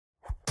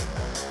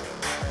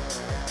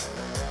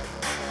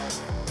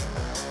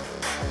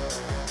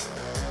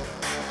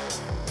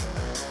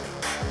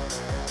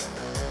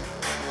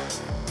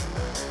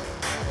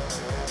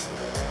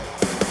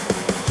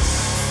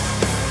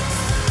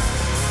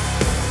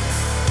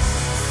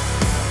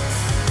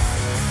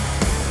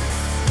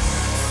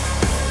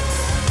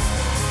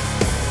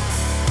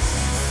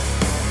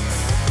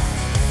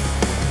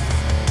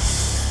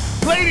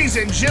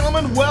Ladies and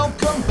gentlemen,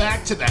 welcome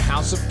back to the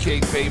House of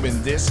Kayfabe,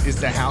 and this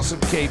is the House of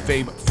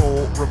Kayfabe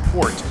Full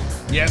Report.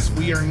 Yes,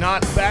 we are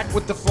not back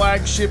with the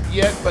flagship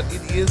yet, but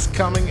it is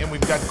coming, and we've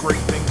got great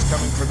things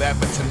coming for that.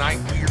 But tonight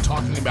we are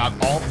talking about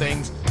all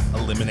things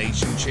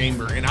Elimination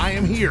Chamber, and I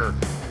am here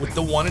with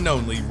the one and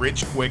only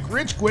Rich Quick.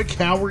 Rich Quick,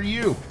 how are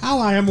you?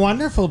 Oh, I am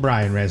wonderful,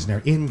 Brian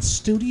Resner, in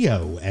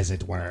studio, as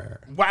it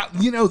were. Wow,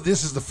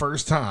 this is the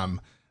first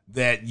time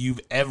that you've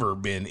ever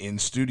been in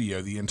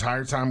studio. The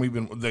entire time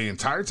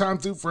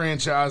through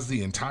franchise,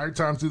 the entire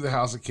time through the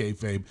House of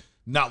Kayfabe,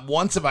 not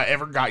once have I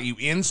ever got you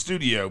in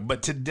studio,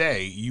 but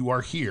today you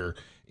are here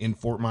in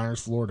Fort Myers,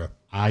 Florida.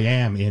 I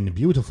am in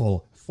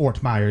beautiful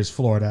Fort Myers,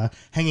 Florida,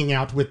 hanging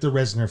out with the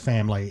Resner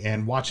family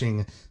and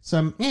watching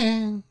some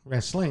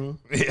wrestling.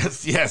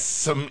 Yes,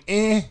 some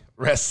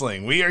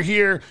wrestling. We are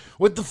here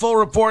with the full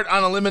report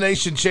on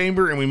Elimination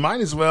Chamber, and we might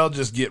as well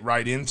just get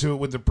right into it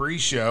with the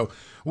pre-show.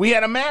 We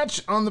had a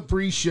match on the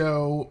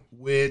pre-show,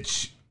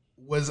 which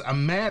was a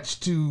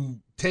match to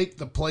take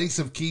the place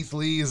of Keith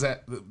Lee.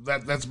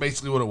 That's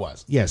basically what it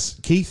was? Yes,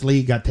 Keith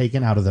Lee got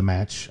taken out of the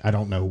match. I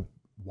don't know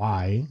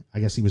why.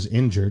 I guess he was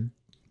injured.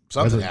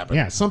 Something happened.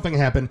 Yeah, something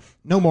happened.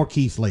 No more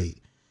Keith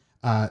Lee.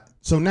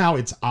 So now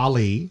it's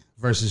Ali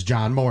versus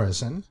John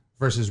Morrison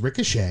versus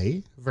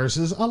Ricochet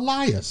versus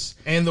Elias.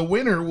 And the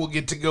winner will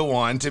get to go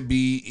on to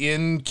be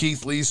in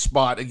Keith Lee's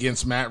spot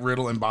against Matt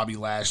Riddle and Bobby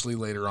Lashley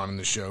later on in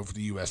the show for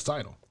the U.S.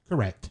 title.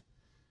 Correct.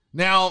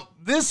 Now,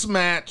 this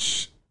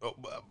match,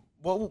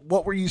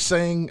 what were you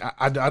saying?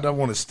 I don't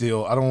want to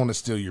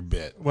steal your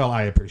bit. Well,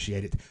 I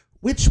appreciate it.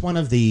 Which one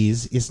of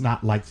these is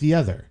not like the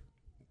other?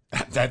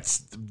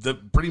 That's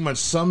pretty much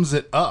sums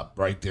it up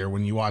right there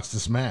when you watch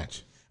this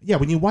match. Yeah,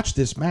 when you watch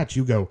this match,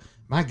 you go,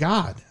 my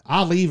God,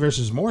 Ali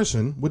versus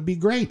Morrison would be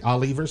great.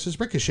 Ali versus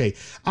Ricochet.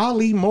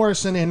 Ali,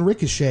 Morrison, and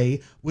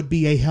Ricochet would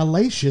be a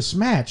hellacious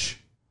match.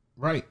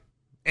 Right.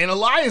 And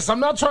Elias, I'm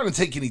not trying to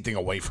take anything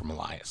away from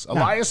Elias. No.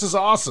 Elias is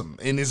awesome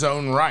in his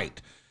own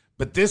right.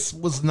 But this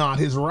was not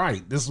his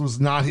right. This was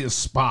not his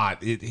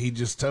spot. He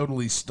just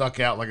totally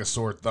stuck out like a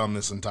sore thumb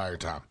this entire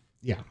time.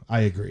 Yeah,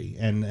 I agree.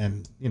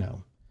 And you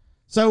know.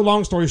 So,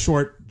 long story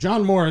short,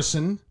 John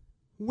Morrison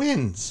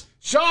wins.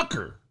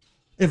 Shocker.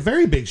 A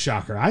very big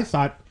shocker. I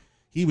thought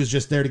he was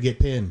just there to get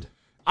pinned.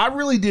 I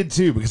really did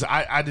too, because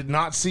I did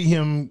not see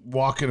him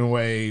walking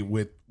away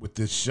with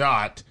this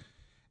shot.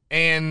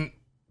 And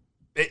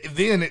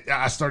then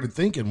I started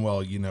thinking,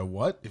 well, you know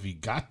what? If he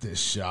got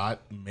this shot,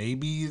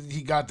 maybe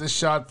he got this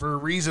shot for a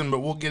reason,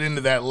 but we'll get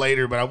into that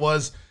later. But I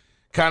was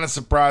kind of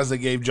surprised they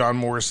gave John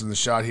Morrison the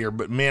shot here.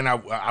 But, man,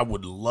 I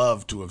would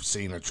love to have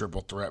seen a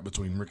triple threat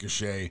between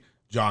Ricochet,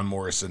 John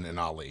Morrison, and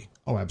Ali.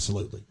 Oh,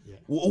 absolutely. Yeah.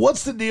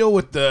 What's the deal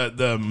with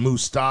the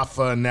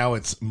Mustafa? Now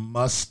it's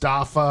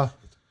Mustafa.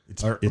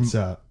 It's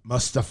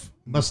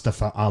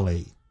Mustafa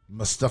Ali.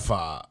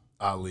 Mustafa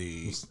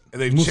Ali.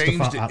 They've Mustafa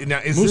changed it.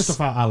 Now,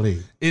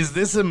 Ali. Is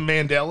this a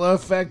Mandela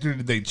effect, or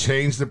did they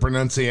change the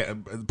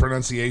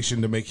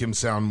pronunciation to make him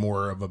sound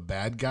more of a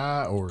bad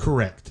guy? Or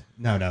correct?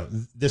 No.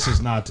 This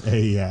is not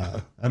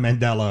a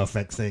Mandela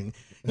effect thing.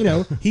 You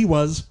know, he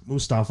was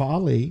Mustafa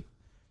Ali,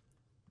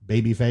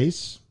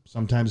 babyface,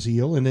 sometimes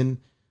heel, and then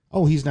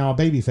he's now a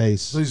babyface.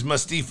 So he's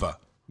Mustafa.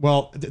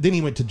 Well, then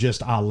he went to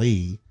just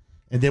Ali,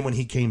 and then when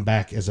he came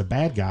back as a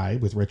bad guy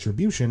with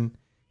Retribution,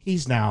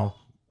 he's now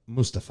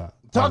Mustafa.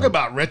 Talk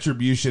about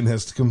Retribution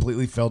has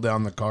completely fell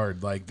down the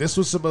card. Like, this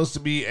was supposed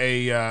to be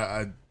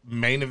a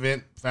main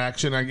event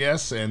faction, I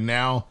guess, and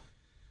now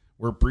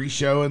we're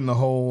pre-showing the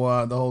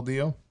whole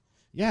deal.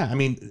 Yeah, I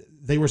mean,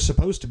 they were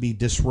supposed to be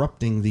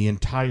disrupting the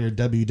entire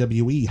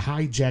WWE,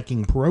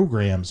 hijacking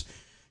programs,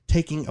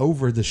 taking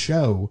over the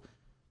show,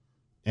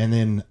 and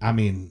then, I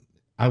mean,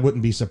 I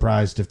wouldn't be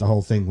surprised if the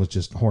whole thing was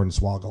just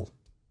Hornswoggle.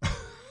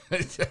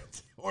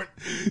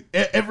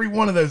 Every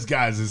one of those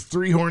guys is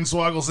 3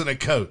 Hornswoggles in a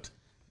coat.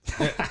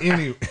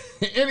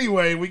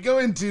 Anyway, we go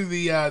into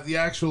the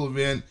actual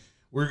event.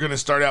 We're going to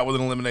start out with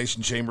an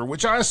Elimination Chamber,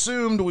 which I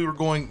assumed we were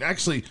going.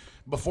 Actually,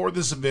 before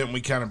this event,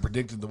 we kind of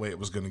predicted the way it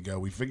was going to go.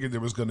 We figured there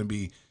was going to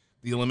be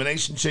the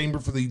Elimination Chamber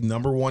for the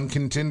 #1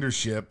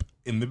 contendership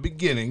in the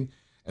beginning,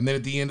 and then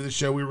at the end of the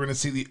show, we were going to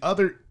see the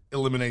other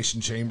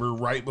Elimination Chamber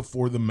right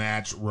before the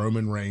match,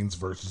 Roman Reigns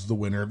versus the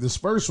winner of this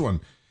first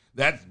one.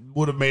 That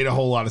would have made a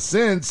whole lot of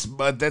sense,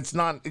 but that's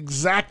not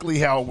exactly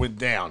how it went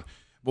down.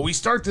 But we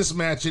start this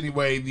match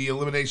anyway, the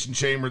Elimination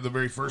Chamber, the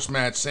very first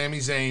match, Sami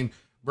Zayn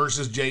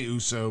versus Jey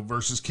Uso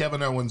versus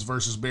Kevin Owens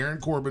versus Baron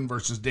Corbin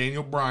versus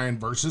Daniel Bryan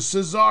versus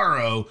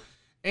Cesaro.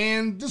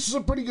 And this is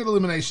a pretty good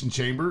Elimination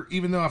Chamber,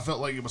 even though I felt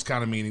like it was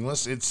kind of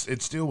meaningless.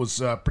 It still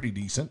was pretty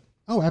decent.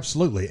 Oh,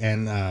 absolutely.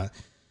 And,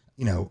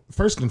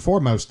 first and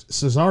foremost,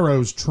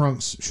 Cesaro's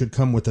trunks should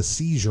come with a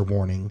seizure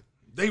warning.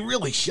 They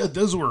really should.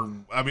 Those were,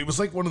 it was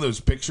like one of those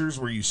pictures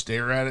where you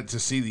stare at it to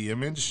see the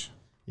image.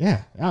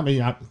 Yeah, I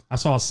mean, I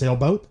saw a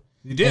sailboat.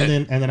 You did,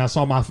 and then I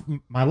saw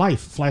my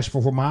life flash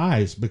before my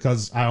eyes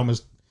because I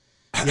almost,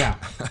 I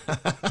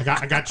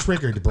got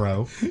triggered,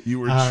 bro. You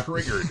were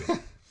triggered.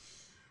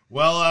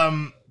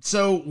 Well,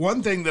 So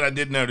one thing that I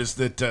did notice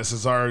that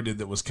Cesaro did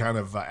that was kind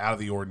of out of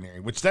the ordinary,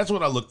 which that's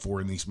what I look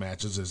for in these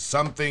matches, is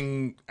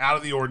something out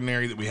of the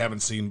ordinary that we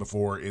haven't seen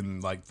before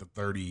in like the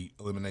 30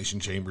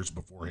 elimination chambers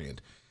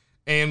beforehand.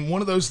 And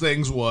one of those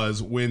things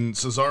was when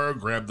Cesaro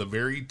grabbed the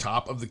very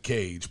top of the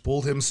cage,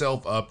 pulled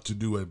himself up to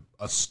do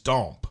a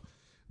stomp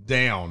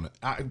down.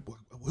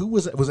 Who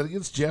was it? Was it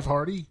against Jeff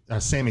Hardy?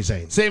 Sami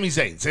Zayn. Sami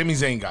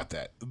Zayn got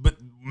that. But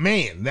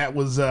man, that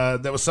was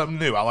something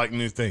new. I like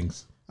new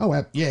things. Oh,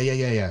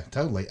 yeah,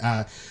 totally.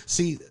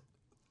 See,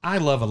 I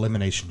love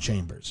elimination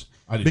chambers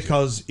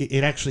because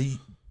it actually,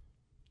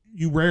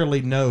 you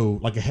rarely know,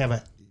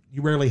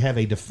 you rarely have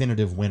a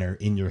definitive winner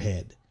in your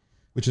head,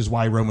 which is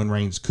why Roman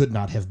Reigns could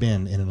not have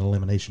been in an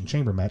elimination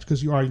chamber match,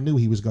 because you already knew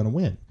he was going to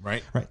win.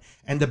 Right.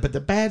 And but the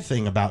bad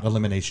thing about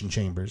elimination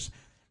chambers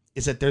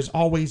is that there's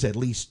always at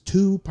least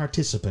two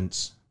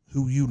participants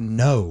who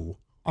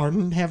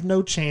have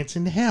no chance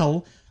in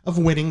hell of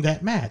winning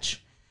that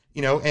match.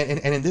 You know, and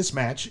in this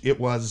match, it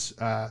was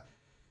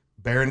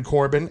Baron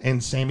Corbin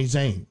and Sami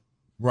Zayn.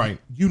 Right.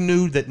 You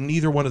knew that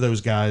neither one of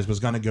those guys was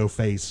going to go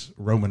face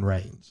Roman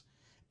Reigns.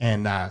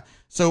 And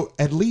so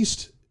at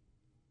least,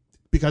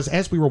 because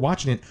as we were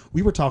watching it,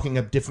 we were talking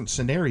of different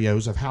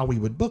scenarios of how we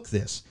would book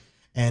this.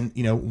 And,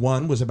 you know,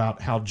 one was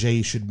about how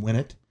Jay should win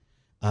it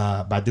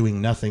by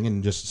doing nothing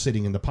and just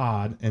sitting in the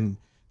pod and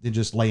then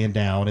just laying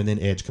down and then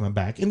Edge coming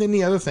back. And then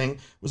the other thing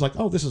was like,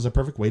 oh, this is a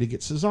perfect way to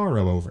get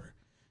Cesaro over.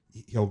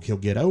 He'll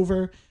get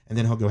over, and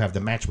then he'll go have the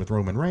match with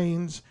Roman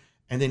Reigns,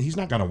 and then he's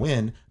not going to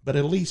win, but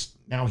at least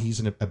now he's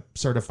a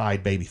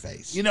certified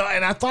babyface. You know,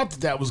 and I thought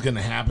that was going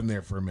to happen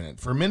there for a minute.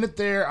 For a minute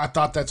there, I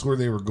thought that's where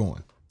they were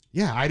going.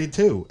 Yeah, I did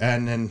too.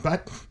 And then,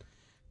 but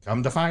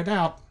come to find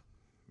out,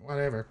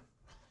 whatever.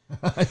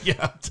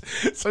 Yeah.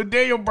 So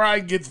Daniel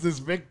Bryan gets this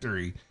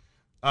victory.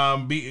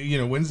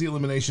 Wins the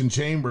Elimination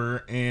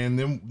Chamber, and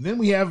then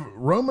we have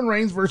Roman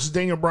Reigns versus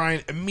Daniel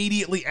Bryan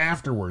immediately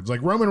afterwards.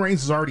 Like, Roman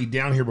Reigns is already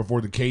down here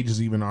before the cage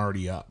is even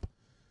already up.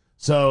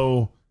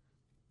 So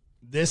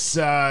this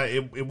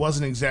it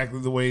wasn't exactly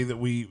the way that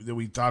we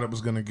thought it was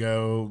going to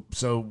go.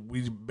 So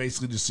we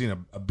basically just seen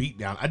a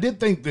beatdown. I did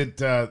think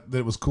that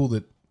it was cool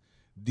that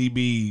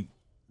DB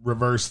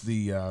reversed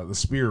the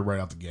spear right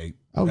out the gate.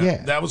 Oh,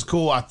 yeah, that was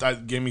cool. I thought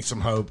it gave me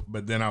some hope,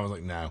 but then I was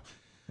like, no.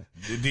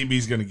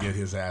 DB's going to get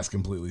his ass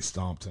completely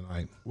stomped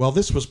tonight. Well,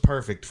 this was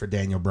perfect for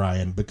Daniel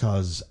Bryan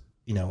because,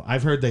 you know,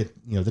 I've heard that,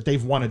 you know, that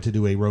they've wanted to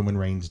do a Roman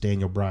Reigns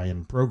Daniel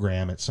Bryan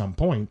program at some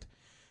point.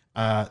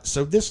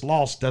 So this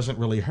loss doesn't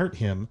really hurt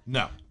him.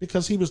 No.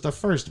 Because he was the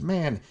first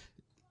man.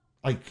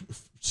 Like,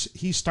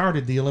 he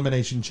started the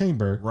Elimination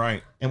Chamber.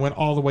 Right. And went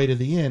all the way to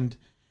the end.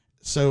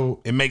 So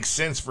it makes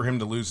sense for him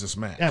to lose this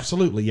match.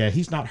 Absolutely. Yeah.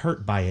 He's not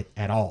hurt by it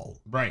at all.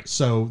 Right.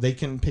 So they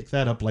can pick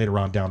that up later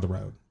on down the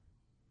road.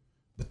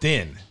 But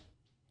then,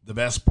 the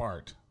best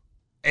part,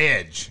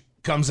 Edge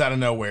comes out of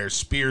nowhere,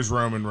 spears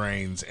Roman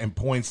Reigns, and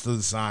points to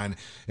the sign.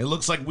 It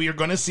looks like we are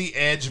going to see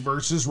Edge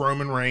versus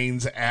Roman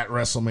Reigns at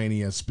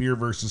WrestleMania, spear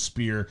versus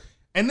spear.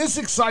 And this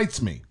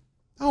excites me.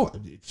 Oh,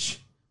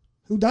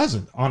 who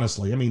doesn't,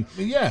 honestly? I mean,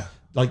 yeah.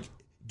 Like,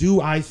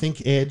 do I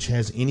think Edge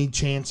has any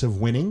chance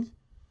of winning?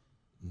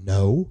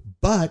 No,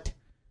 but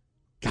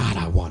God,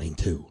 I want him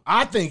to.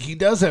 I think he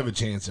does have a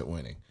chance at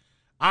winning.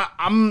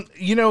 I'm,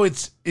 you know,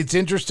 it's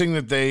interesting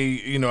that they,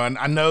 you know,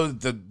 I know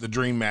that the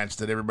dream match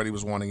that everybody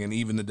was wanting, and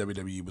even the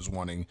WWE was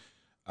wanting,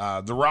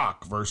 The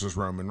Rock versus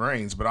Roman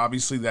Reigns, but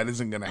obviously that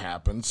isn't going to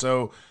happen.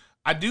 So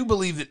I do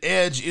believe that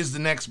Edge is the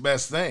next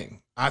best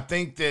thing. I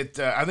think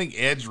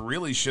Edge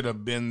really should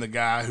have been the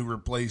guy who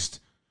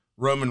replaced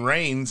Roman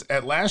Reigns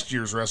at last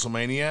year's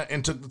WrestleMania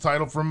and took the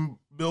title from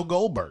Bill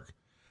Goldberg.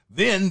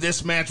 Then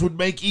this match would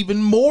make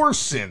even more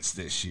sense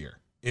this year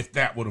if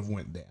that would have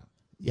went down.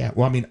 Yeah,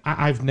 well, I mean,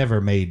 I've never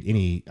made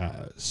any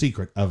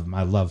secret of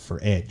my love for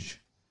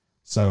Edge.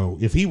 So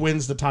if he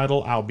wins the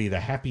title, I'll be the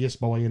happiest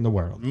boy in the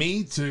world.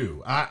 Me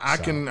too. I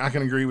can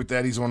agree with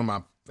that. He's one of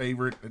my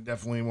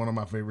definitely one of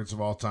my favorites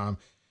of all time.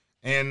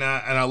 And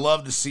I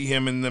love to see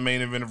him in the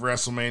main event of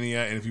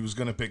WrestleMania. And if he was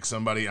going to pick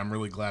somebody, I'm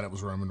really glad it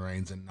was Roman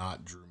Reigns and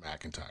not Drew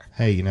McIntyre.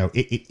 Hey, you know,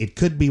 it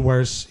could be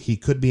worse. He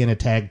could be in a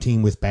tag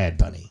team with Bad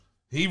Bunny.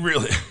 He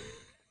really,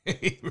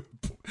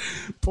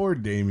 poor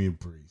Damian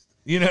Priest.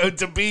 You know,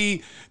 to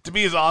be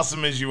as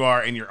awesome as you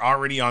are, and you're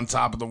already on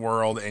top of the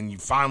world, and you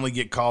finally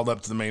get called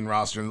up to the main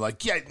roster, and they're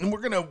like, yeah, and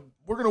we're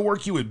gonna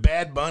work you with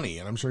Bad Bunny,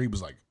 and I'm sure he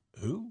was like,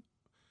 who?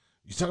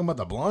 You talking about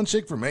the blonde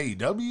chick from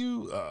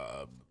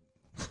AEW?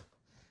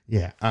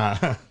 Yeah,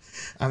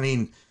 I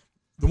mean,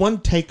 the one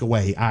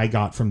takeaway I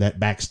got from that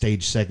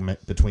backstage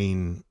segment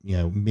between, you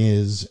know,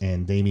 Miz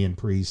and Damian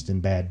Priest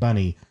and Bad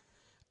Bunny,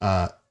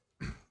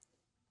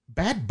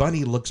 Bad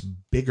Bunny looks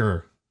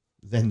bigger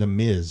than the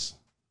Miz.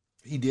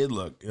 He did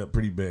look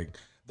pretty big.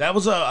 That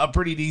was a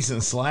pretty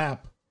decent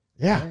slap.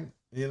 Yeah. Right?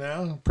 You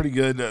know, pretty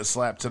good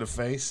slap to the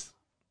face.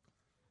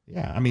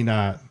 Yeah. I mean,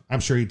 I'm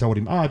sure he told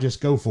him,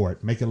 just go for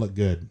it. Make it look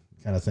good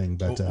kind of thing.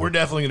 But we're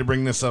definitely going to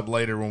bring this up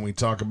later when we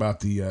talk about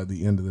the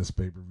end of this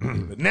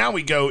pay-per-view. But now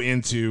we go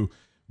into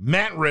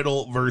Matt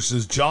Riddle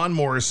versus John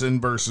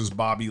Morrison versus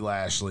Bobby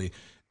Lashley.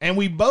 And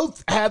we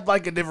both had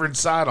like a different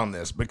side on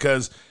this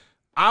because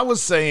I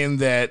was saying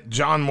that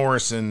John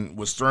Morrison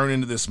was thrown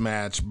into this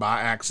match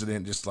by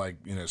accident, just like,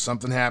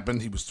 something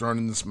happened. He was thrown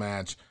in this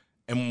match.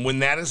 And when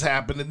that has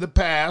happened in the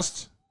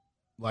past,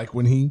 like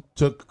when he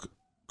took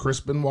Chris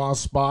Benoit's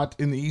spot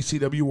in the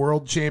ECW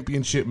World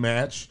Championship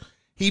match,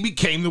 he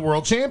became the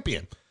world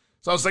champion.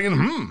 So I was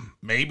thinking,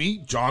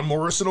 maybe John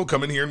Morrison will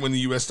come in here and win the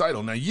U.S.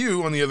 title. Now,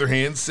 you, on the other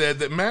hand, said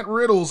that Matt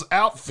Riddle's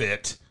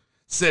outfit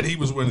said he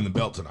was winning the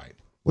belt tonight.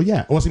 Well,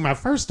 yeah. Well, see, my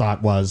first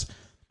thought was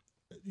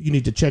you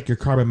need to check your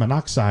carbon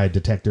monoxide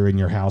detector in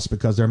your house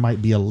because there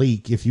might be a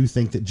leak if you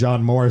think that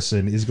John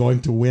Morrison is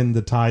going to win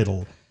the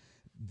title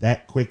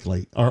that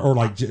quickly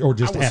or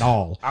just at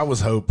all. I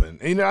was hoping.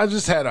 I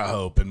just had a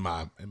hope in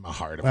my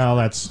heart. Well,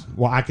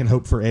 I can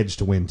hope for Edge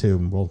to win too.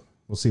 And we'll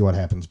see what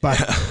happens. But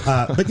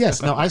but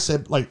yes, no, I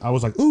said I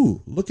was like,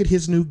 ooh, look at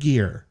his new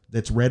gear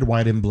that's red,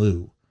 white, and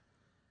blue.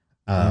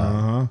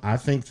 I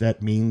think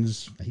that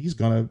means he's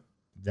gonna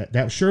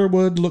that sure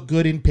would look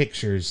good in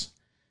pictures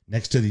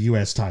next to the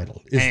U.S.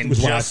 title.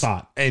 Was what I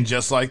thought. And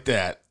just like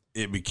that,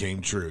 it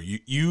became true.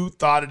 You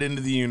thought it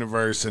into the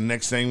universe, and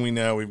next thing we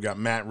know, we've got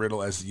Matt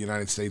Riddle as the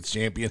United States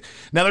champion.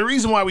 Now, the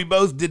reason why we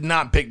both did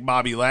not pick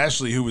Bobby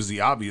Lashley, who was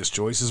the obvious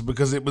choice, is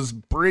because it was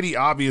pretty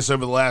obvious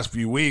over the last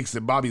few weeks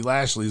that Bobby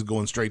Lashley is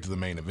going straight to the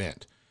main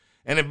event.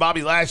 And if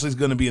Bobby Lashley is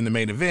going to be in the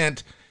main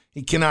event,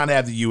 he cannot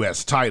have the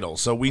U.S. title.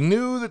 So we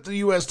knew that the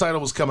U.S.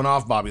 title was coming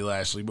off Bobby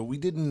Lashley, but we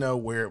didn't know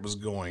where it was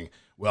going.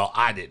 Well,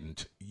 I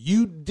didn't.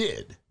 You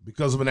did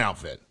because of an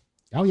outfit.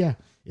 Oh, yeah.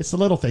 It's the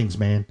little things,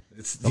 man.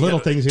 It's the little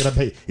things you got to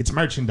pay. It's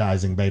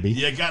merchandising, baby.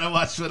 You got to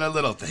watch for the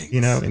little things.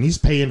 And he's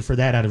paying for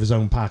that out of his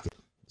own pocket.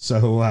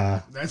 So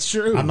that's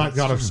true. I'm not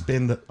going to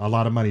spend a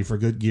lot of money for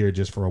good gear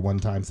just for a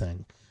one-time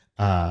thing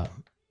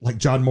like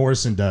John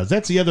Morrison does.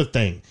 That's the other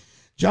thing.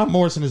 John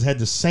Morrison has had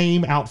the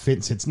same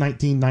outfit since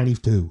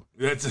 1992.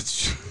 I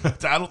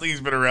don't think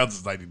he's been around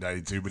since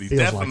 1992, but he's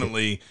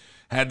definitely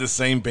had the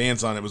same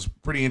pants on. It was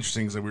pretty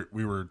interesting because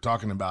we were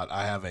talking about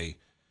I have a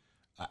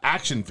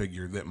action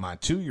figure that my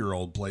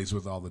 2-year-old plays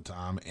with all the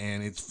time,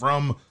 and it's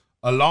from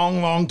a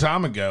long, long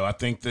time ago. I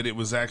think that it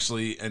was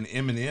actually an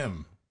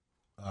Eminem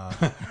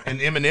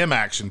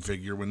action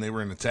figure when they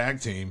were in a tag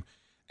team,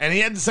 and he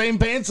had the same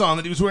pants on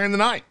that he was wearing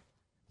tonight.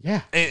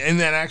 Yeah, and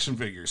that action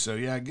figure. So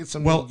yeah, get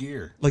some new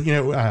gear.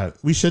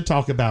 We should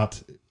talk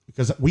about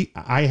because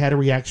I had a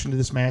reaction to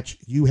this match.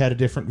 You had a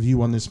different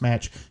view on this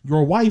match.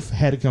 Your wife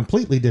had a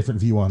completely different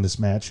view on this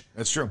match.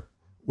 That's true.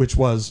 Which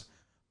was,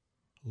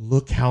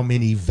 look how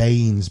many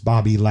veins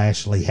Bobby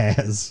Lashley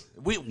has.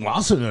 We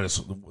also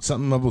noticed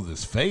something up with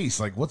his face.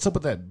 Like, what's up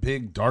with that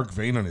big dark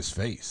vein on his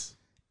face?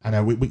 I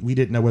know we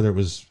didn't know whether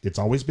it's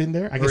always been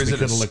there. I guess we could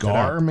have looked it up.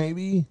 Scar,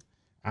 maybe?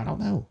 I don't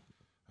know.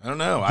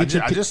 I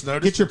just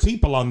noticed. Get your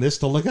people on this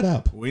to look it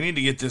up. We need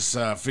to get this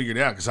figured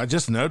out because I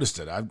just noticed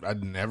it.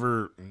 I'd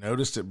never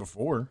noticed it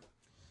before.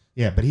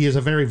 Yeah, but he is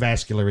a very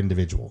vascular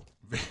individual.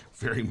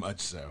 Very much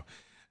so.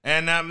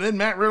 And then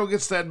Matt Riddle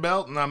gets that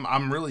belt, and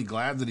I'm really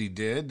glad that he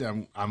did.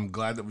 I'm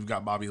glad that we've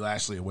got Bobby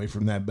Lashley away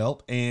from that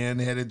belt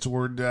and headed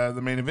toward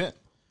the main event.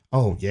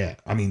 Oh yeah,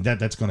 I mean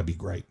that's going to be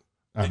great.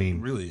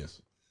 It really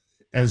is.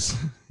 As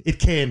it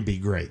can be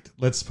great.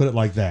 Let's put it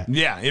like that.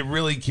 Yeah, it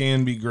really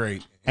can be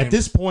great. At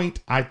this point,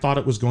 I thought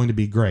it was going to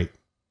be great.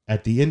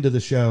 At the end of the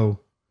show,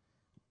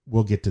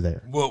 we'll get to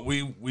there. Well,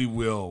 we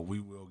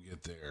will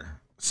get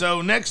there.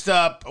 So next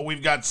up,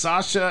 we've got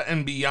Sasha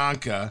and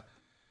Bianca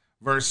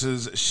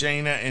versus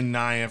Shayna and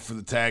Nia for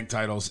the tag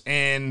titles.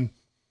 And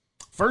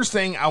first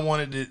thing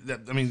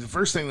the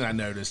first thing that I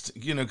noticed,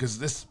 because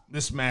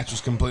this match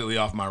was completely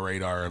off my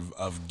radar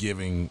of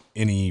giving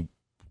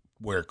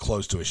anywhere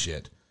close to a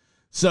shit.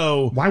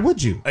 So why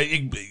would you?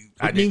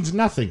 It means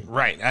nothing.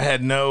 Right. I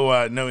had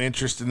no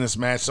interest in this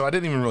match, so I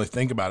didn't even really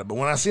think about it. But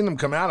when I seen them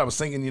come out, I was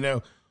thinking,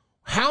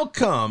 how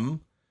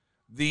come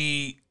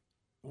the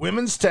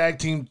women's tag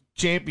team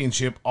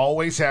championship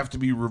always have to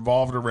be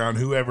revolved around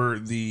whoever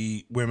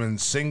the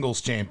women's singles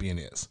champion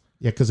is?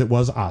 Yeah, because it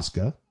was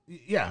Asuka.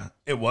 Yeah,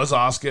 it was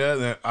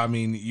Asuka. I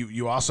mean,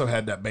 you also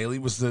had that Bayley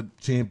was the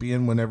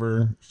champion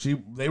whenever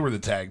they were the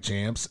tag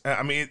champs.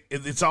 I mean,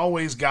 it's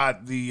always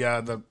got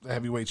the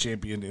heavyweight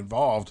champion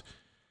involved,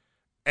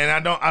 and I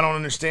don't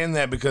understand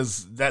that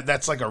because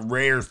that's like a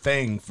rare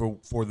thing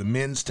for the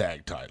men's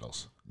tag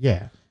titles.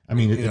 Yeah, I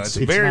mean, it's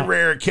a very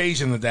rare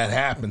occasion that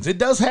happens. It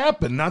does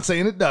happen. Not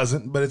saying it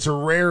doesn't, but it's a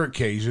rare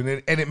occasion,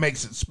 and it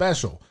makes it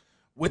special.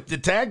 With the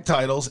tag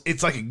titles,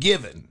 it's like a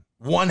given.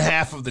 One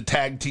half of the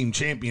tag team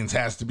champions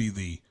has to be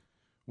the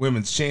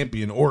women's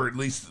champion, or at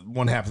least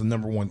one half of the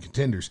number one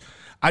contenders.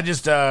 I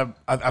just, I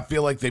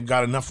feel like they've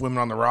got enough women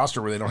on the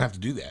roster where they don't have to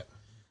do that.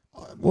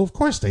 Well, of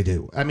course they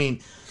do. I mean,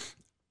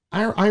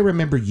 I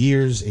remember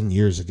years and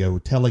years ago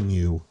telling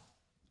you,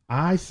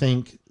 I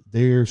think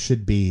there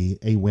should be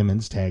a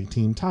women's tag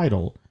team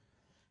title,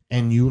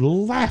 and you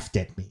laughed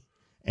at me.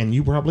 And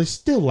you probably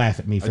still laugh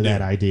at me for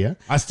that idea.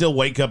 I still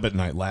wake up at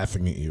night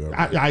laughing at you.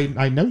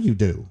 I know you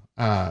do.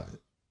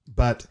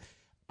 But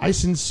I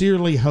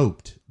sincerely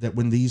hoped that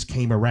when these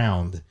came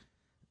around,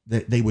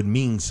 that they would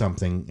mean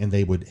something and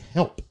they would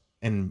help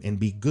and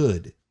be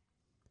good.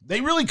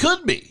 They really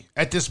could be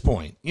at this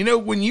point. You know,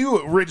 when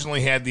you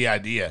originally had the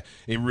idea,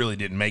 it really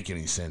didn't make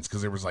any sense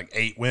because there was like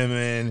 8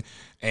 women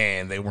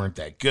and they weren't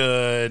that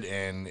good.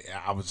 And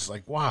I was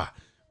like, why?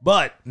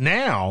 But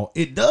now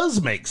it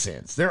does make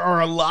sense. There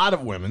are a lot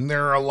of women.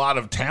 There are a lot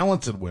of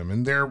talented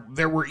women.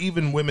 There were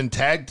even women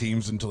tag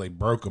teams until they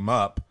broke them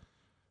up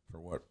for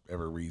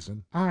whatever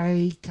reason.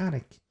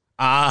 Iconic.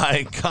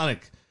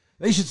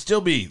 They should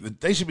still be.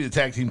 They should be the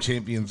tag team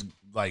champions,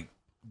 like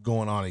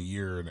going on a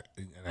year and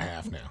a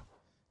half now.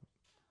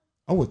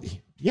 Oh,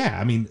 yeah.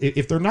 I mean,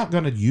 if they're not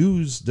going to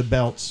use the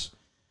belts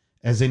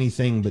as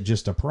anything but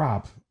just a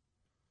prop,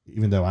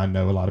 even though I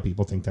know a lot of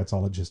people think that's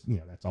all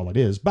that's all it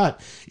is.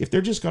 But if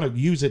they're just going to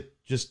use it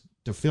just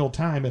to fill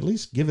time, at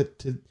least give it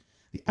to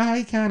the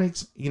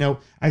Iconics. You know,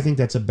 I think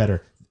that's a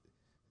better.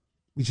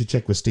 We should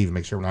check with Steve and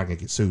make sure we're not going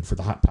to get sued for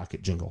the Hot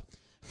Pocket jingle.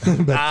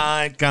 But,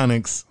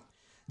 Iconics.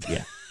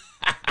 Yeah.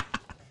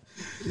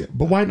 Yeah.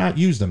 But why not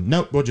use them?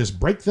 No, we'll just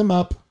break them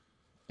up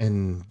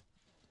and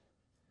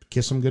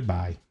kiss them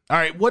goodbye. All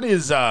right, what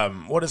is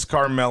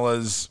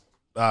Carmella's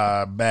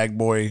bag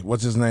boy?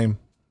 What's his name?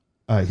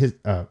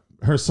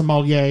 Her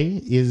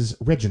sommelier is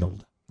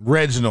Reginald.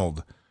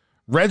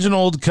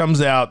 Reginald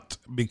comes out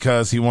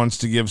because he wants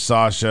to give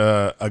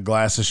Sasha a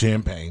glass of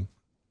champagne.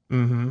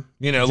 Mm-hmm.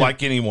 You know,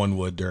 like anyone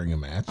would during a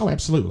match. Oh,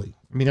 absolutely.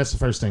 I mean, that's the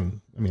first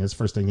thing.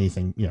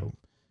 Anything,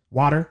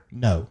 water?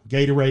 No.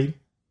 Gatorade?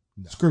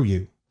 No. Screw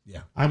you.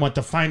 Yeah. I want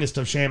the finest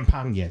of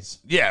champagnes.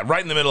 Yeah,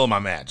 right in the middle of my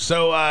match.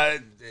 So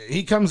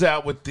he comes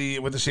out with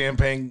the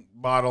champagne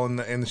bottle and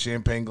the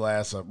champagne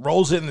glass,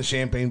 rolls in the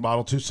champagne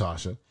bottle to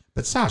Sasha.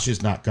 But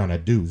Sasha's not going to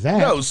do that.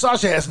 No,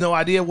 Sasha has no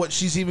idea what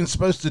she's even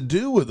supposed to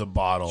do with a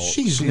bottle.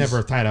 She's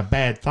never had a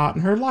bad thought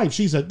in her life.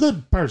 She's a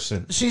good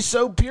person. She's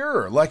so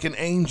pure, like an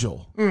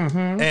angel.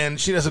 Mm-hmm. And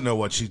she doesn't know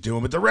what she's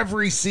doing. But the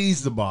referee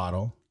sees the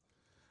bottle.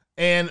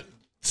 And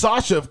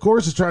Sasha, of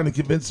course, is trying to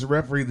convince the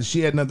referee that she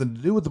had nothing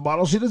to do with the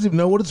bottle. She doesn't even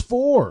know what it's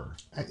for.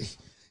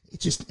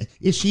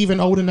 Is she even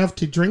old enough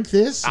to drink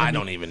this? I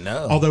don't even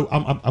know. Although,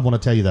 I want to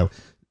tell you, though,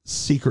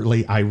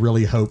 secretly, I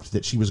really hoped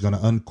that she was going to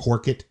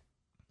uncork it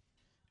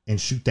and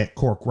shoot that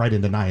cork right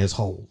into Nia's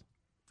hole.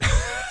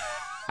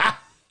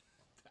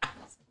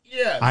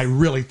 Yes. I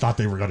really thought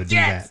they were going to do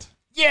that.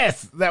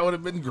 Yes, that would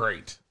have been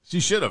great. She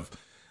should have.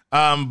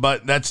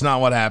 But that's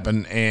not what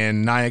happened.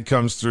 And Nia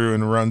comes through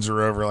and runs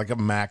her over like a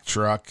Mack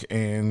truck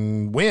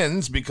and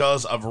wins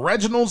because of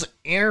Reginald's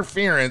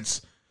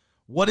interference.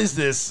 What is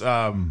this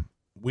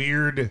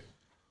weird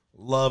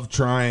love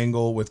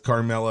triangle with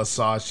Carmella,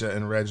 Sasha,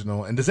 and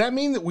Reginald? And does that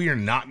mean that we are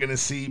not going to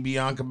see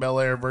Bianca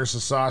Belair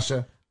versus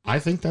Sasha? I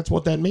think that's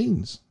what that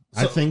means.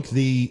 I think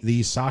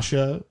the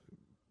Sasha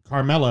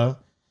Carmella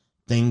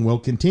thing will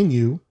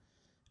continue.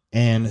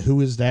 And who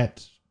is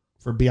that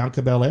for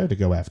Bianca Belair to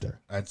go after?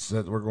 That's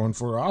that we're going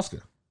for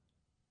Asuka.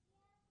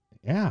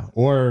 Yeah,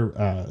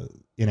 or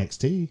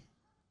NXT.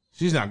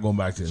 She's not going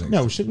back to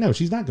NXT. No,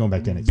 she's not going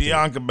back to NXT.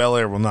 Bianca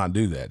Belair will not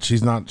do that.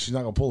 She's not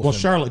going to pull. Well,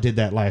 Charlotte did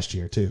that last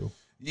year too.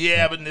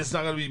 Yeah, but it's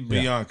not going to be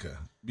Bianca.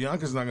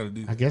 Bianca's not going to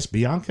do that. I guess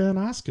Bianca and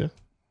Asuka.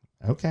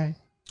 Okay.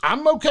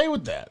 I'm okay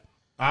with that.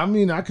 I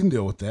mean, I can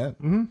deal with that.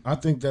 Mm-hmm. I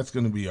think that's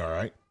going to be all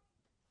right.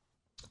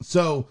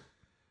 So,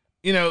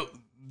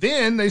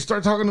 then they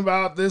start talking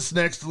about this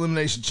next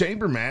Elimination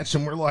Chamber match,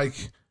 and we're like,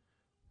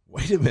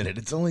 wait a minute,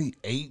 it's only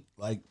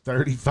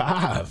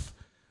 8:35.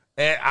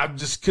 And I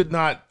just could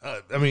not,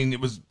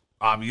 it was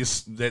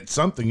obvious that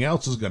something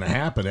else was going to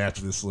happen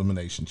after this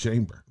Elimination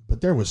Chamber.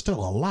 But there was still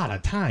a lot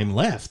of time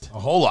left. A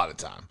whole lot of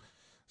time.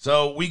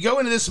 So we go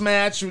into this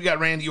match. We got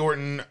Randy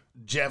Orton,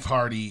 Jeff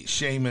Hardy,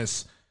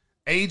 Sheamus,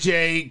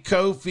 AJ,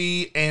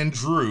 Kofi, and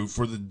Drew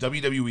for the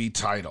WWE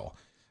title.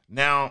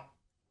 Now,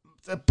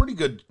 it's a pretty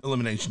good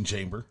Elimination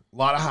Chamber. A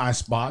lot of high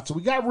spots.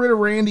 We got rid of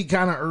Randy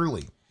kind of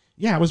early.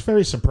 Yeah, I was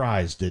very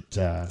surprised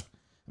that,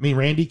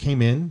 Randy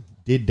came in,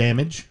 did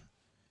damage,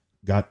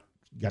 got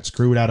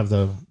screwed out of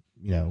the,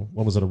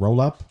 what was it, a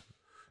roll-up?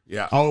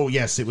 Yeah. Oh,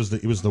 yes, it was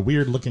the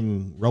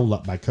weird-looking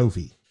roll-up by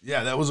Kofi.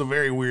 Yeah, that was a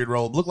very weird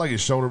roll. It looked like his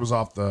shoulder was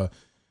off the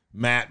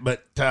mat,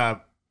 but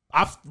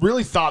I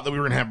really thought that we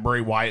were going to have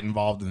Bray Wyatt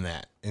involved in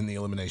that, in the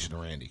elimination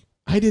of Randy.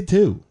 I did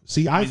too.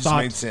 See, I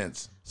thought made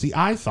sense. See,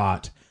 I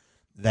thought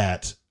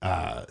that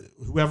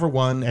whoever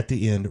won at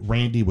the end,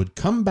 Randy would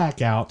come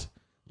back out,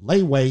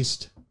 lay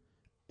waste,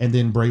 and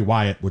then Bray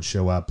Wyatt would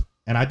show up.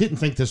 And I didn't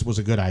think this was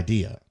a good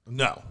idea.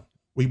 No.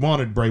 We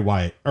wanted Bray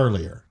Wyatt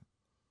earlier.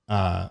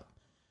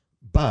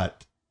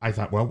 But I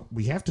thought, well,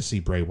 we have to see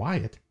Bray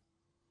Wyatt.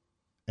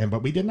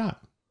 But we did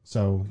not.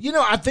 So,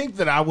 I think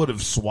that I would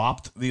have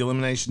swapped the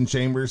Elimination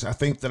Chambers. I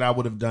think that I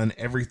would have done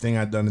everything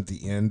I'd done at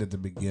the end, at the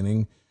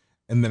beginning,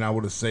 and then I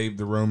would have saved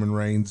the Roman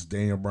Reigns,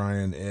 Daniel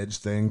Bryan, Edge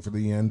thing for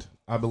the end,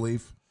 I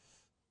believe.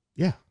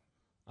 Yeah.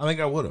 I think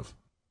I would have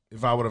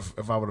if I would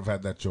have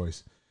had that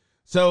choice.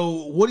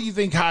 So, what do you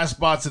think high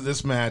spots of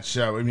this match?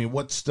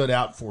 What stood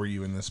out for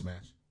you in this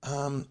match?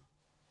 There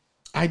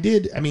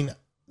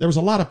was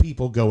a lot of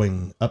people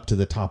going up to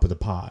the top of the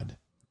pod,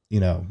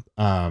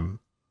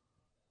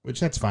 which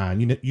that's fine.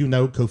 You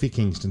know Kofi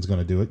Kingston's going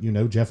to do it. You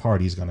know Jeff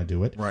Hardy's going to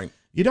do it. Right.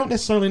 You don't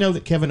necessarily know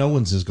that Kevin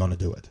Owens is going to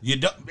do it. You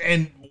don't,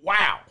 and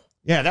wow.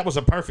 Yeah, that was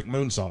a perfect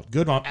moonsault.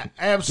 Good on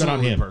Absolutely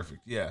good on him.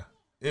 perfect. Yeah.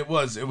 It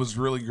was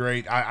really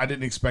great. I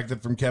didn't expect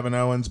it from Kevin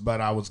Owens,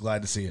 but I was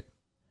glad to see it.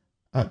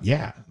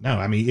 Yeah. No,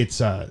 I mean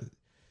it's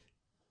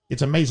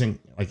amazing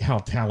like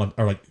how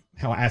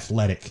how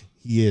athletic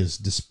he is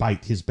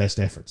despite his best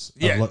efforts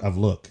of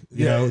look.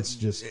 You know, it's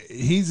just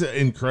he's an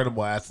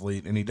incredible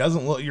athlete, and he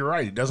doesn't look. You're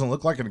right. He doesn't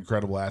look like an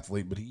incredible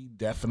athlete, but he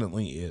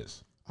definitely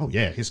is. Oh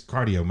yeah, his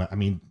cardio. I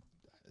mean,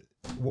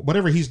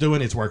 whatever he's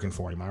doing, it's working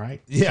for him. All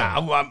right. Yeah,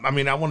 I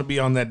mean, I want to be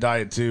on that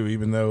diet too.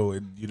 Even though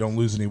you don't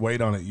lose any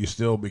weight on it, you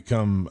still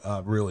become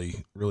a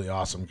really, really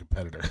awesome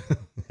competitor.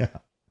 Yeah.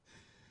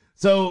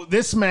 So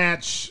this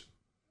match,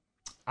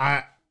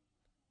 what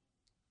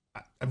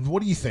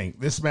do you think?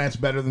 This match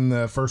better than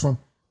the first one?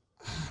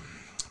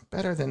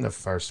 Better than the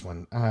first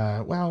one.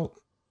 Well,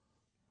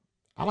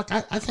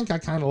 I think I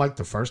kind of like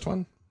the first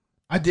one.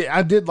 I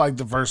did like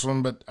the first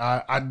one, but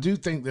I do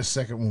think this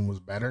second one was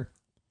better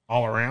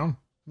all around.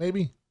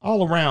 Maybe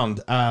all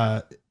around.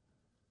 I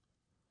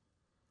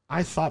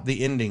thought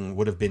the ending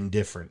would have been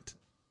different,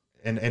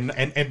 and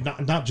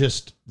not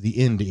just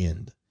the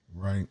end.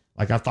 Right.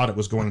 Like I thought it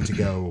was going to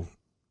go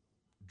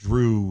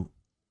Drew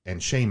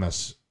and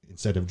Sheamus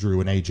instead of Drew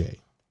and AJ.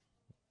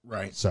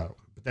 Right. So,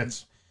 but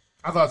that's.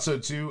 I thought so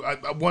too.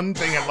 One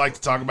thing I'd like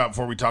to talk about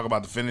before we talk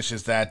about the finish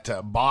is that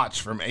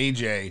botch from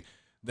AJ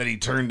that he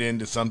turned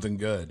into something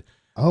good.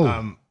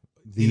 Oh,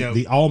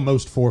 the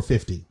almost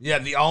 450. Yeah,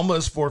 the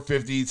almost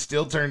 450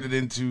 still turned it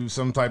into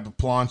some type of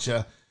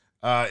plancha.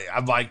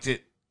 I liked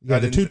it. Yeah,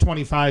 the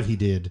 225 he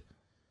did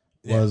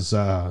was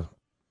a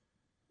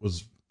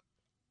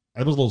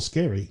little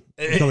scary.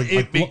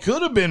 It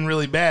could have been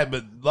really bad,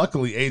 but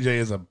luckily AJ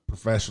is a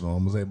professional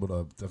and was able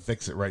to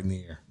fix it right in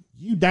the air.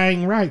 You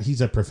dang right,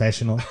 he's a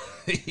professional.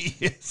 He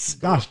is.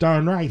 Gosh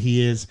darn right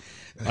he is.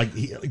 Like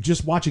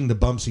just watching the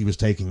bumps he was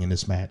taking in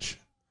this match,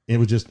 it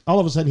was just all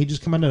of a sudden he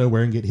just come out of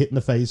nowhere and get hit in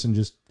the face and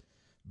just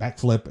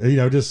backflip. You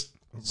know, just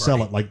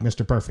sell it like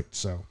Mr. Perfect.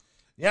 So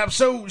yeah.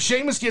 So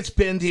Sheamus gets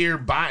pinned here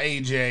by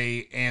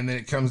AJ, and then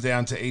it comes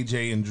down to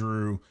AJ and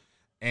Drew,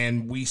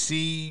 and we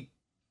see,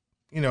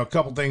 you know, a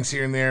couple things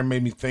here and there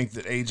made me think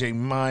that AJ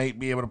might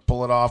be able to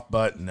pull it off,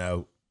 but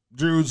no,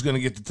 Drew's going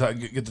to get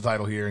the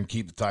title here and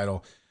keep the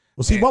title.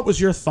 Well, see, what was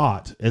your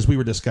thought as we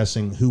were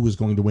discussing who was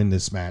going to win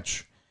this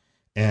match?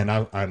 And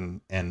I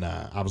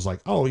was like,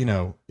 oh, you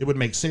know, it would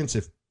make sense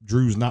if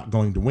Drew's not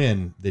going to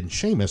win, then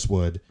Sheamus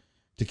would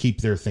to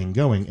keep their thing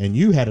going. And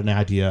you had an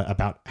idea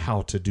about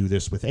how to do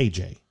this with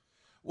AJ.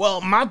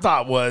 Well, my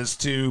thought was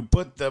to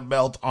put the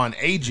belt on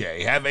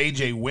AJ, have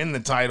AJ win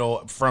the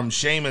title from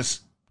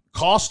Sheamus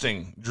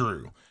costing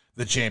Drew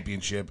the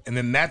championship, and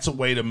then that's a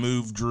way to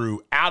move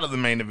Drew out of the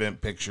main event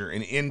picture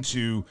and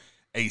into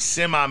a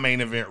semi-main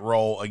event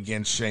role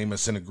against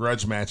Sheamus in a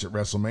grudge match at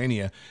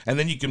WrestleMania, and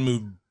then you can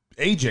move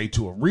AJ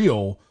to a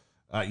real,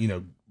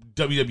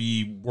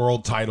 WWE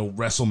World Title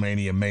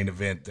WrestleMania main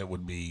event that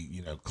would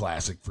be,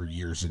 classic for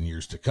years and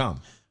years to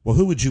come. Well,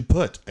 who would you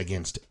put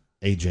against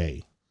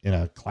AJ in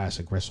a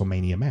classic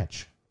WrestleMania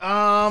match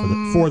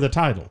for the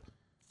title?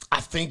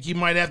 I think you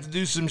might have to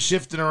do some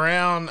shifting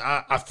around.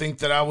 I think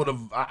that I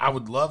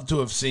would love to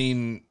have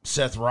seen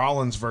Seth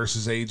Rollins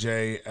versus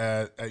AJ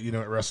at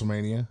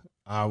WrestleMania.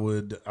 I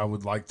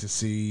would like to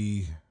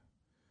see.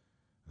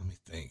 Let me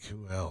think.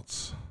 Who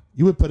else?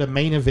 You would put a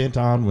main event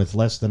on with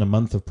less than a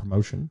month of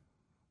promotion?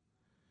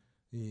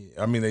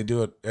 Yeah, I mean, they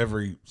do it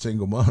every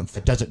single month.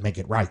 It doesn't make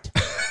it right.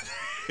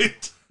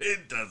 It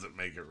doesn't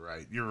make it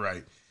right. You're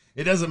right.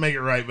 It doesn't make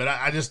it right, but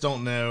I just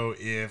don't know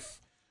if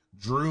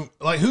Drew,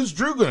 who's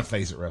Drew going to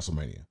face at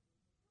WrestleMania?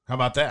 How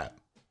about that?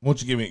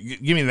 Won't you give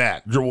me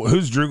that?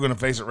 Who's Drew going to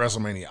face at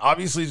WrestleMania?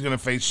 Obviously, he's going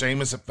to face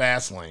Sheamus at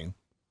Fastlane.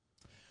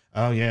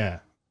 Oh, yeah.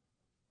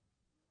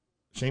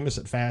 Sheamus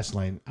at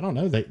Fastlane. I don't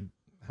know.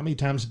 How many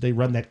times did they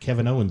run that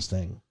Kevin Owens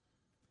thing?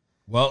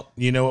 Well,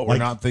 you know what we're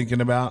not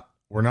thinking about?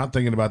 We're not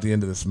thinking about the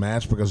end of this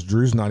match because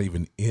Drew's not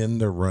even in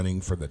the running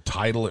for the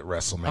title at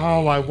WrestleMania.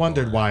 Oh, I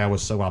wondered why I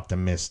was so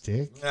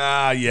optimistic.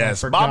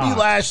 Yes. Bobby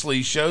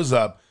Lashley shows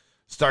up,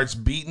 starts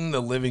beating the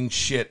living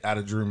shit out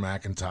of Drew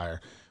McIntyre,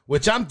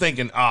 which I'm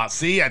thinking,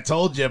 see, I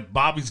told you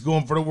Bobby's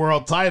going for the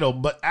world title,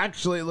 but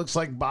actually it looks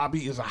like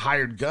Bobby is a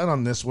hired gun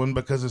on this one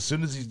because as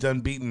soon as he's done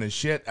beating the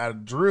shit out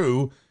of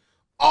Drew,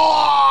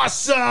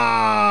 awesome!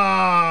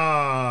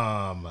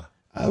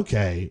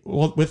 Okay,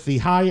 well, with the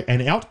high,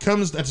 and out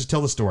comes, let's just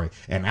tell the story,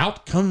 and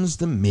out comes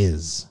The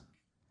Miz.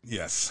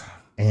 Yes.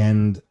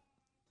 And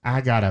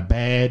I got a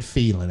bad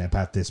feeling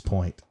about this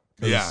point.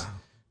 Yeah.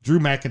 Drew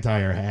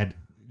McIntyre had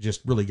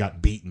just really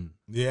got beaten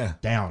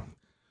down.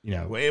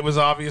 It was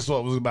obvious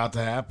what was about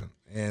to happen.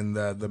 And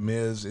The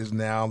Miz is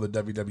now the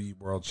WWE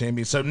World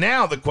Champion. So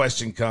now the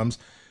question comes,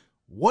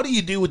 what do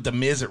you do with The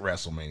Miz at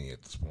WrestleMania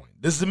at this point?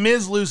 Does The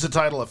Miz lose the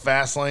title at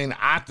Fastlane?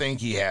 I think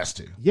he has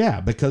to.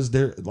 Yeah, because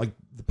the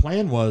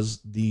plan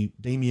was the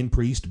Damian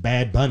Priest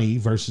Bad Bunny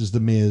versus The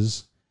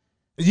Miz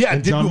Yeah,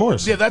 and John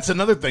Morrison. Yeah, that's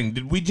another thing.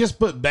 Did we just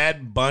put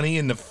Bad Bunny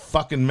in the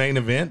fucking main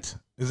event?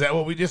 Is that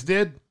what we just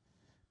did?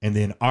 And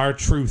then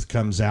R-Truth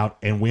comes out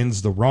and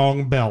wins the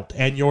wrong belt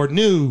and your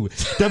new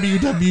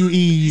WWE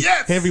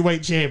Yes!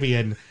 heavyweight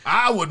champion.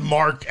 I would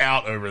mark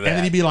out over that. And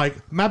then he'd be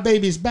like, my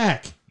baby's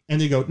back.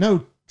 And they go,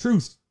 no,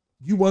 Truth,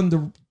 you won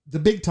the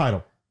big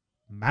title.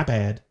 My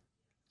bad.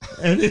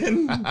 And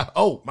then,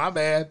 oh, my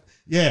bad.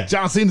 yeah.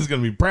 John Cena's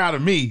going to be proud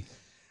of me.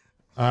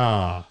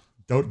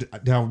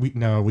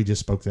 We just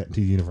spoke that into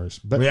the universe.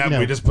 But Yeah,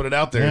 we just put it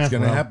out there. Yeah, It's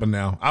going to well. happen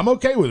now. I'm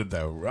okay with it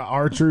though.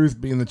 R-Truth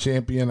being the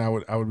champion, I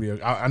would be.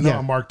 I know Yeah.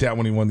 I marked out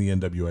when he won the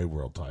NWA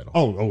World Title.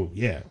 Oh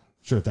yeah,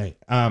 sure thing.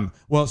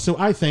 Well, so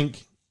I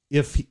think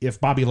if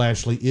Bobby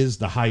Lashley is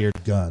the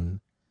hired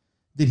gun,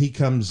 then he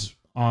comes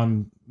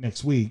on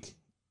next week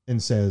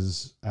and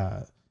says,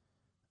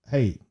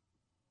 "Hey,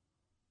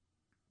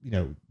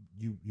 you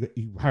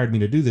hired me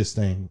to do this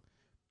thing.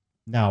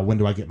 Now, when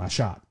do I get my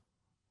shot?"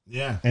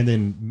 Yeah, And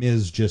then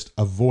Miz just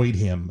avoid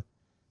him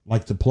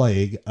like the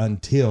plague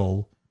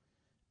until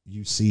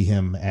you see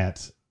him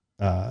at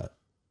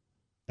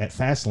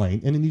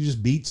Fastlane, and then he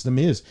just beats the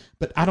Miz.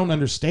 But I don't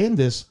understand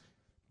this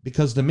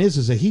because the Miz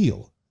is a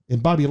heel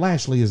and Bobby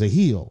Lashley is a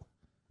heel.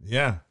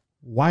 yeah.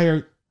 Why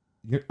are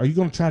you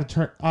going to try to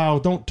turn? Oh,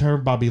 don't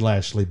turn Bobby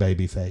Lashley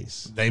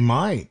babyface. They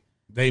might.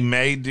 They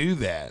may do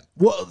that.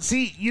 Well,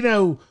 see,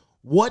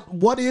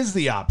 what is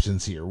the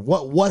options here?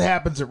 What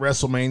happens at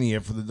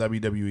WrestleMania for the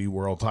WWE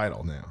World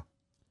Title now?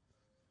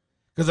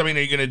 Because are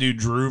you going to do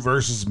Drew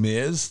versus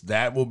Miz?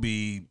 That will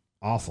be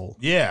Awful.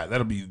 yeah,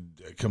 that'll be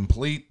a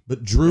complete.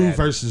 But Drew Bad.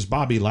 versus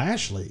Bobby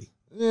Lashley.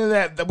 Yeah,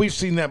 that we've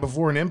seen that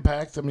before in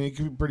Impact. It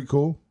could be pretty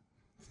cool.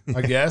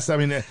 I guess.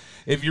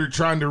 If you're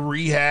trying to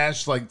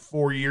rehash like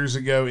 4 years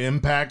ago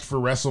Impact for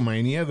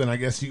WrestleMania, then I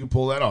guess you could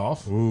pull that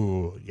off.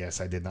 Ooh, yes,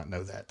 I did not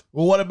know that.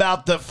 Well, what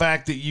about the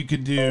fact that you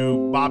could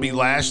do Bobby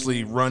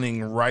Lashley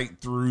running right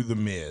through the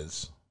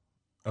Miz?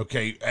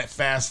 Okay, at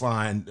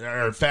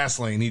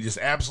Fastlane, he just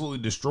absolutely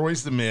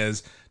destroys the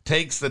Miz,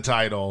 takes the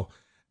title,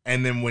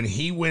 and then when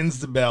he wins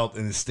the belt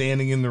and is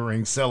standing in the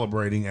ring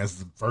celebrating as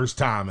the first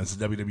time as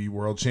the WWE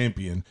World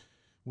Champion,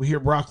 we hear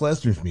Brock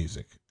Lesnar's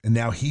music, and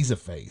now he's a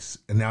face,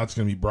 and now it's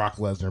going to be Brock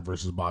Lesnar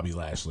versus Bobby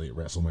Lashley at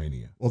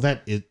WrestleMania. Well,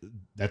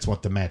 that's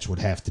what the match would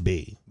have to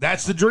be.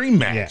 That's the dream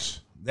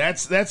match. Yeah.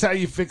 That's how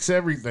you fix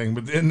everything.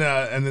 But then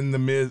and then the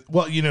Miz.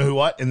 Well, you know who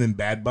what? And then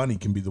Bad Bunny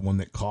can be the one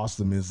that costs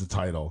the Miz the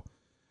title.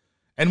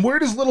 And where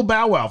does Little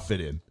Bow Wow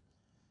fit in?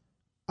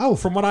 Oh,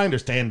 from what I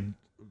understand,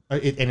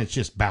 and it's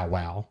just Bow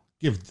Wow.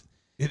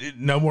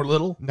 No more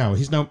little. No,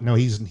 he's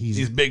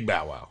He's Big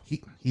Bow Wow.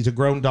 He's a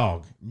grown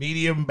dog.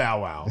 Medium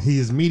Bow Wow. He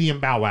is medium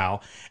Bow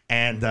Wow,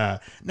 and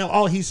no,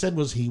 all he said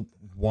was he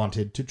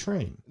wanted to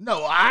train.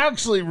 No, I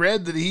actually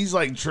read that he's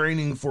like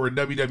training for a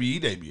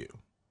WWE debut.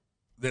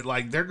 That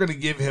like they're going to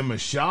give him a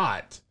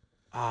shot.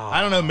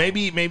 I don't know.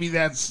 Maybe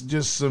that's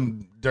just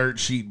some dirt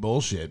sheet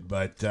bullshit.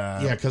 But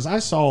Yeah, because I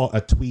saw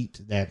a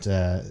tweet that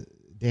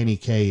Danny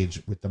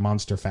Cage with the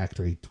Monster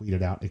Factory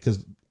tweeted out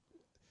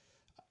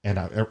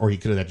or he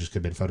that just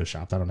could have been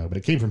photoshopped. I don't know, but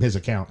it came from his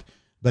account.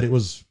 But it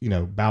was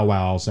Bow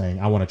Wow saying,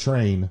 "I want to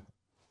train,"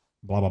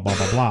 blah blah blah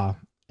blah blah,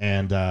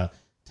 and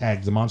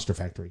tagged the Monster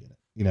Factory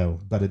in it.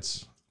 But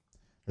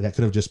that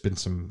could have just been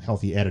some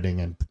healthy editing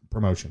and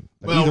promotion.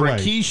 But well, either way,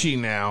 Rikishi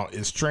now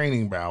is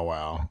training Bow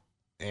Wow.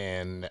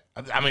 And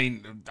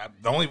the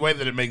only way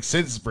that it makes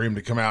sense is for him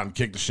to come out and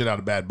kick the shit out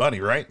of Bad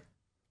Bunny, right?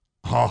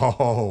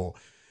 oh,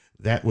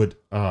 that would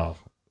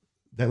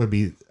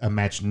be a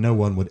match no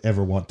one would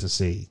ever want to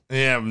see.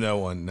 Yeah,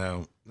 no.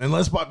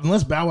 Unless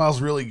Bow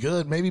Wow's really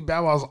good, maybe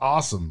Bow Wow's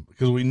awesome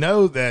because we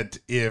know that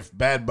if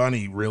Bad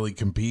Bunny really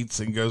competes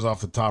and goes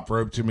off the top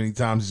rope too many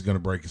times, he's going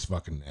to break his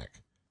fucking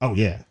neck. Oh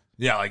yeah,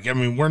 yeah.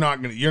 You're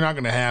not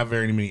going to have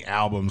very many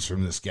albums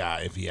from this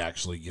guy if he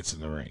actually gets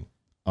in the ring.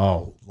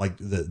 Oh, like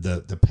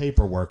the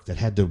paperwork that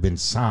had to have been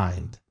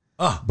signed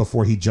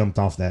before he jumped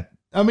off that.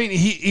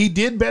 He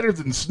did better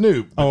than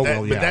Snoop. But yeah.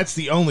 But that's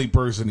the only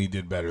person he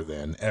did better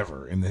than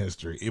ever in the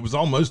history. It was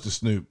almost a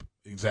Snoop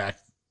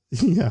exact.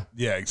 Yeah.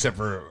 Yeah, except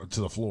for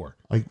to the floor.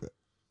 Like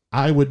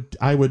I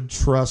would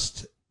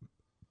trust.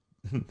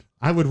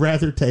 I would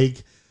rather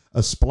take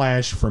a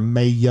splash from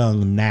Mae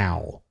Young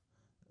now.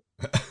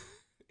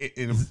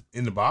 in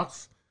the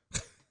box.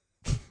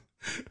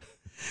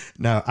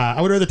 No,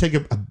 I would rather take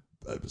a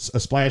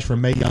splash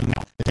from Mae Young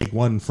now than take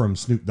one from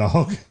Snoop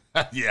Dogg.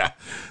 Yeah,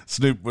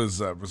 Snoop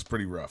was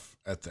pretty rough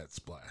at that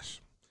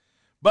splash.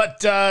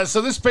 But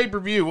so this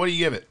pay-per-view, what do you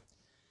give it?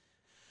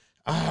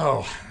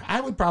 Oh,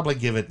 I would probably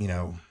give it,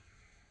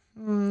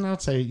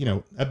 I'd say,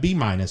 a B-.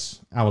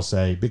 I will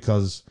say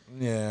because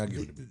I'll give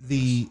it a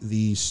B.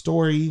 the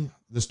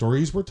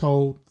stories were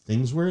told,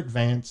 things were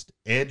advanced.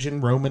 Edge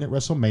and Roman at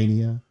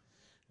WrestleMania.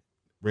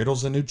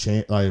 Riddle's the new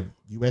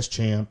U.S.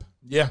 champ.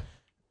 Yeah,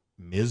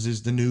 Miz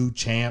is the new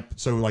champ.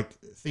 So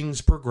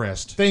things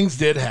progressed. Things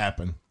did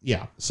happen.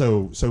 Yeah.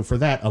 So for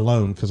that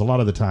alone, because a lot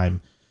of the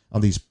time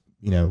on these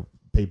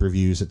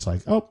pay-per-views, it's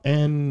like, oh,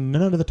 and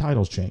none of the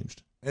titles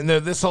changed. And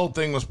this whole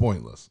thing was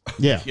pointless.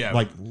 Yeah, Yeah.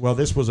 like, well,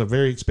 this was a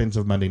very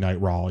expensive Monday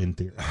Night Raw in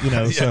theory,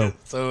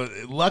 So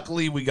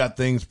luckily we got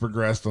things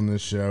progressed on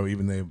this show,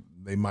 even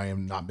they might have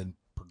not been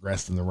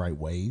progressed in the right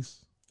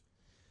ways.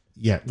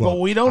 Yeah, Well,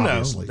 we don't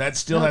obviously. know. That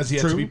still No, has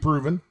yet to true. be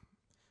proven.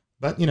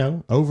 But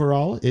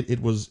overall, it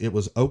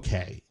was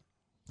okay.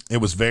 It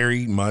was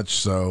very much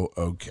so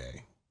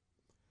okay,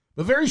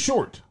 but very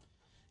short.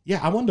 Yeah,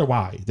 I wonder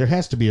why. There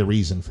has to be a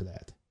reason for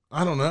that.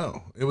 I don't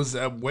know. It was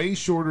way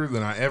shorter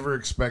than I ever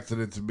expected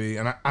it to be,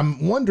 and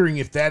I'm wondering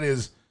if that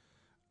is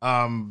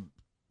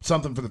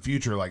something for the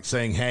future, like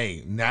saying,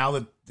 "Hey, now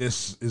that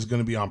this is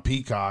going to be on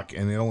Peacock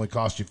and it only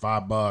costs you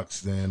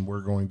 $5, then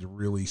we're going to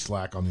really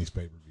slack on these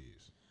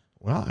pay-per-views."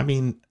 Well, I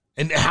mean,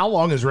 And how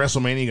long is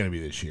WrestleMania going to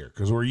be this year?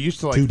 Because we're used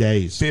to like 2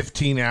 days.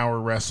 15-hour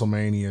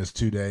WrestleManias,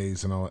 2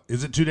 days, and all.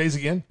 Is it 2 days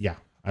again? Yeah,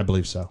 I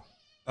believe so.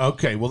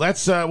 Okay, well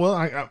that's so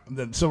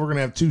we're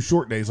gonna have 2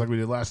 short days like we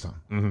did last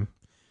time. Mm-hmm.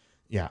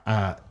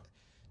 Yeah,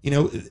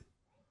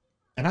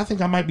 and I think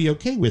I might be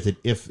okay with it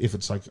if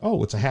it's like,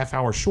 oh, it's a half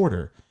hour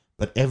shorter,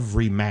 but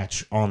every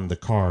match on the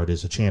card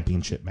is a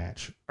championship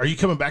match. Are you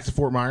coming back to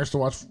Fort Myers to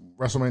watch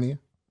WrestleMania?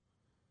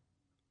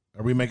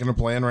 Are we making a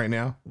plan right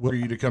now for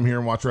you to come here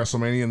and watch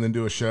WrestleMania and then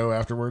do a show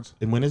afterwards?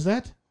 And when is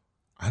that?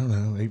 I don't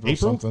know, April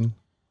something.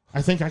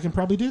 I think I can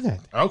probably do that.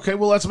 Okay,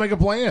 well let's make a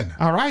plan.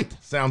 All right,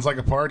 Sounds like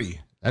a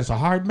party. that's a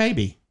hard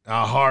maybe.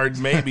 A hard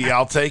maybe.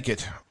 I'll take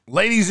it.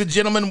 Ladies and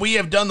gentlemen, we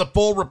have done the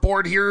full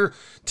report here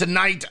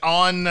tonight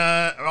on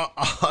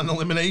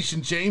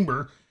Elimination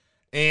Chamber,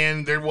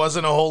 and there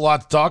wasn't a whole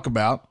lot to talk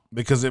about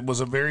because it was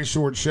a very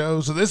short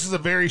show. So this is a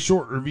very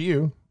short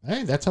review.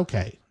 Hey, that's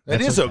okay.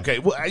 It is okay.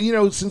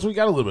 Well, since we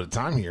got a little bit of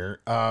time here,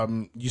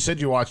 you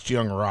said you watched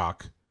Young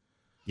Rock.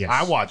 Yes,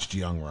 I watched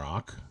Young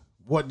Rock.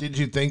 What did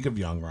you think of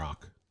Young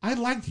Rock? I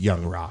liked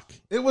Young Rock.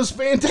 It was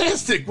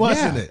fantastic,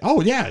 wasn't Yeah. it?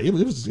 Oh yeah, it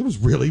was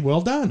really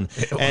well done.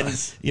 It and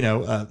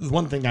was.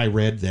 One thing I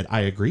read that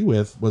I agree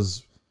with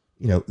was,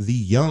 the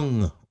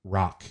Young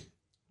Rock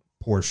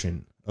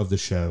portion of the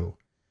show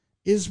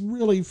is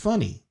really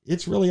funny.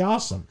 It's really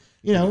awesome.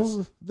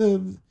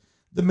 The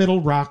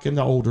middle Rock and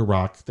the older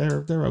Rock,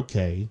 they're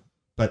okay.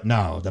 But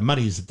no, the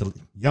money's at the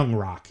Young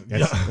Rock.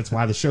 That's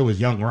why the show is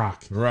Young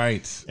Rock.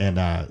 Right. And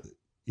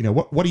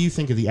what do you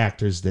think of the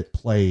actors that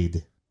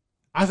played?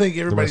 I think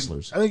everybody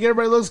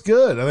looks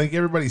good. I think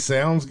everybody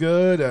sounds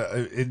good.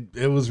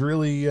 It was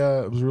really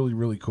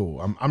really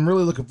cool. I'm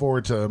really looking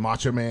forward to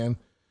Macho Man.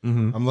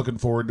 Mm-hmm. I'm looking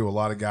forward to a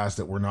lot of guys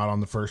that were not on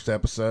the first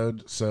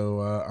episode. So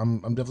I'm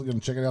definitely going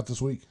to check it out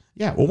this week.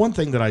 Yeah. Well, one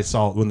thing that I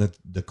saw when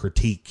the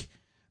critique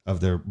of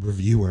the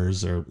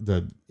reviewers or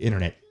the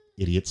internet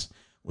idiots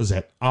was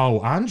that,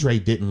 Andre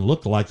didn't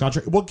look like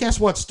Andre. Well, guess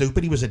what,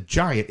 stupid? He was a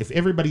giant. If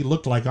everybody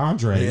looked like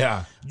Andre,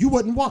 Yeah. you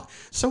wouldn't want.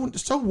 So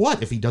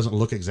what if he doesn't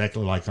look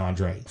exactly like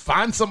Andre?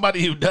 Find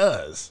somebody who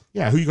does.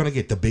 Yeah, who you going to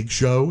get? The Big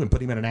Show and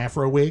put him in an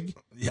afro wig?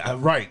 Yeah,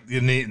 right.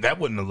 And that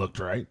wouldn't have looked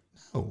right.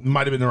 Oh. It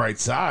might have been the right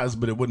size,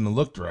 but it wouldn't have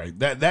looked right.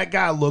 That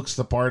guy looks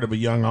the part of a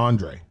young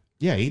Andre.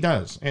 Yeah, he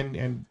does.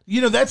 And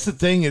That's the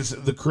thing is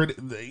the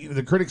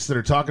critics that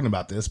are talking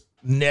about this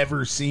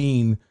never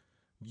seen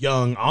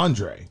young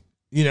Andre.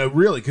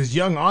 Really, because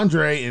young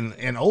Andre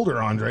and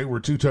older Andre were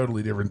 2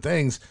 totally different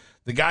things.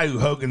 The guy who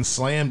Hogan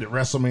slammed at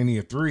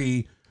WrestleMania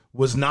 3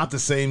 was not the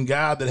same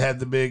guy that had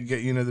the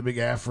big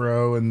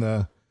afro and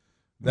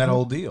that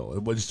whole deal.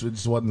 It just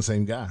wasn't the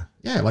same guy.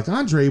 yeah, like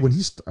Andre,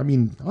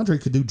 Andre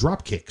could do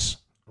drop kicks.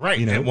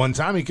 Right. At one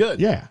time he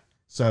could. Yeah.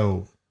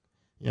 So,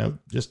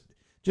 just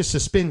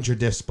suspend your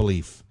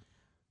disbelief.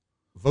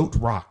 Vote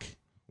Rock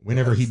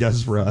whenever he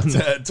does run.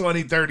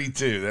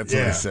 2032. That's what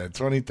Yeah. I said.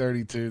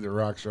 2032, The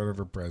Rock's running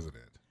for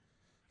president.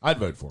 I'd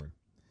vote for him.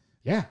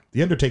 Yeah.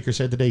 The Undertaker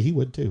said today he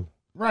would too.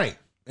 Right.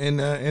 And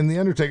The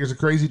Undertaker's a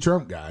crazy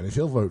Trump guy. And if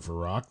he'll vote for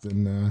Rock,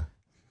 then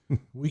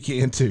we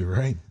can too,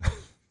 right?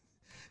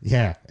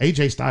 Yeah.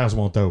 AJ Styles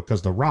won't though,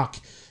 because The Rock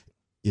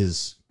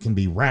can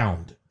be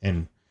round,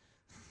 and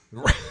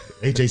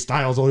AJ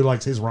Styles only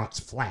likes his rocks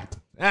flat.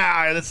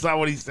 That's not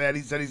what he said.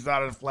 He said he's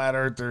not a flat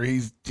earther.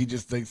 He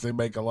just thinks they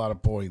make a lot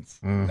of points.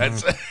 Mm-hmm.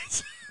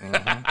 That's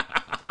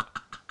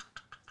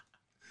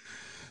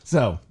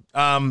So,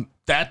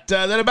 that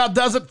about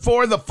does it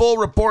for the full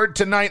report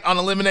tonight on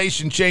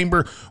Elimination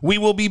Chamber. We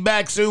will be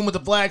back soon with the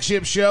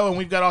flagship show, and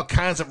we've got all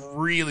kinds of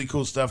really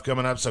cool stuff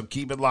coming up, so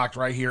keep it locked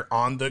right here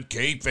on the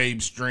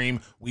Kayfabe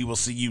stream. We will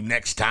see you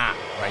next time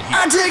right here.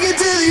 I take it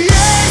to the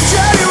edge,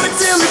 I do it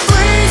till it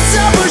bleeds.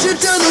 I push it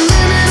to the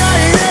limit, I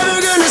ain't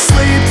ever gonna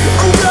sleep.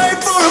 I'm ready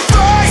for a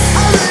fight,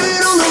 I live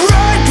it on the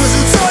ride, 'cause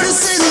it's hard to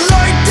see.